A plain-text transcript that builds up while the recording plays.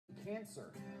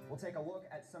cancer. We'll take a look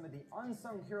at some of the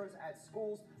unsung heroes at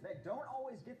schools that don't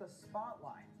always get the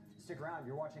spotlight. Stick around,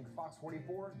 you're watching Fox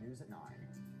 44 News at 9.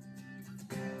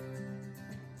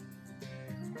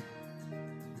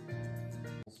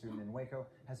 Student in Waco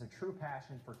has a true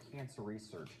passion for cancer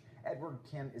research. Edward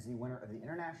Kim is the winner of the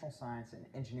International Science and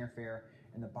Engineer Fair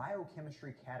in the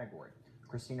biochemistry category.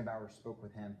 Christina Bauer spoke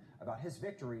with him about his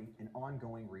victory in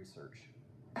ongoing research.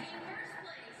 The first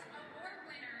place award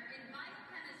winner in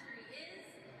biochemistry is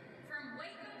from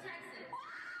Waco, Texas.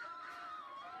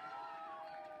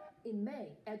 In May,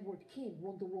 Edward Kim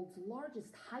won the world's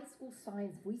largest high school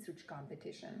science research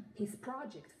competition. His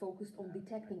project focused on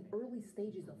detecting early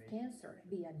stages of cancer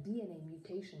via DNA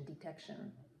mutation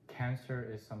detection. Cancer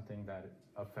is something that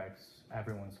affects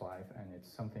everyone's life, and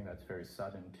it's something that's very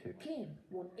sudden too. Kim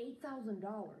won $8,000,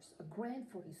 a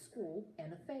grant for his school,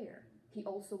 and a fair. He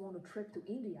also won a trip to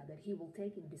India that he will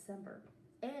take in December.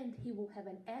 And he will have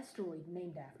an asteroid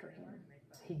named after him.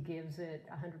 He gives it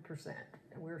 100%.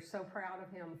 We're so proud of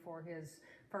him for his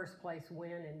first place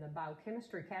win in the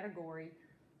biochemistry category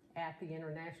at the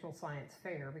International Science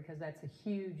Fair, because that's a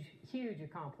huge, huge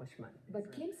accomplishment.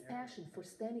 But Kim's passion for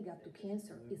standing up to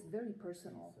cancer is very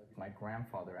personal. My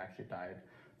grandfather actually died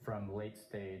from late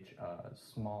stage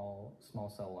small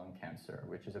cell lung cancer,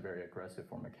 which is a very aggressive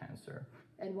form of cancer.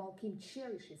 And while Kim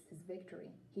cherishes his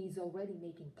victory, he is already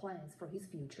making plans for his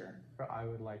future. I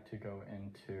would like to go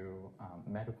into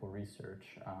medical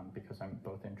research because I'm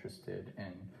both interested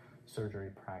in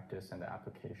surgery practice and the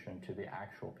application to the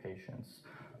actual patients.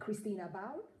 Christina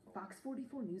Bauer, Fox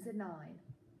 44 News at 9.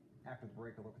 After the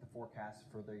break, a look at the forecast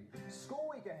for the school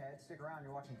week ahead. Stick around,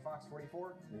 you're watching Fox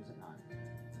 44 News at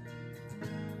 9.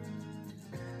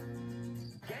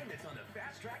 Gang that's on the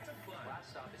fast track to fun. Last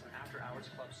stop is an after-hours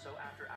club, so after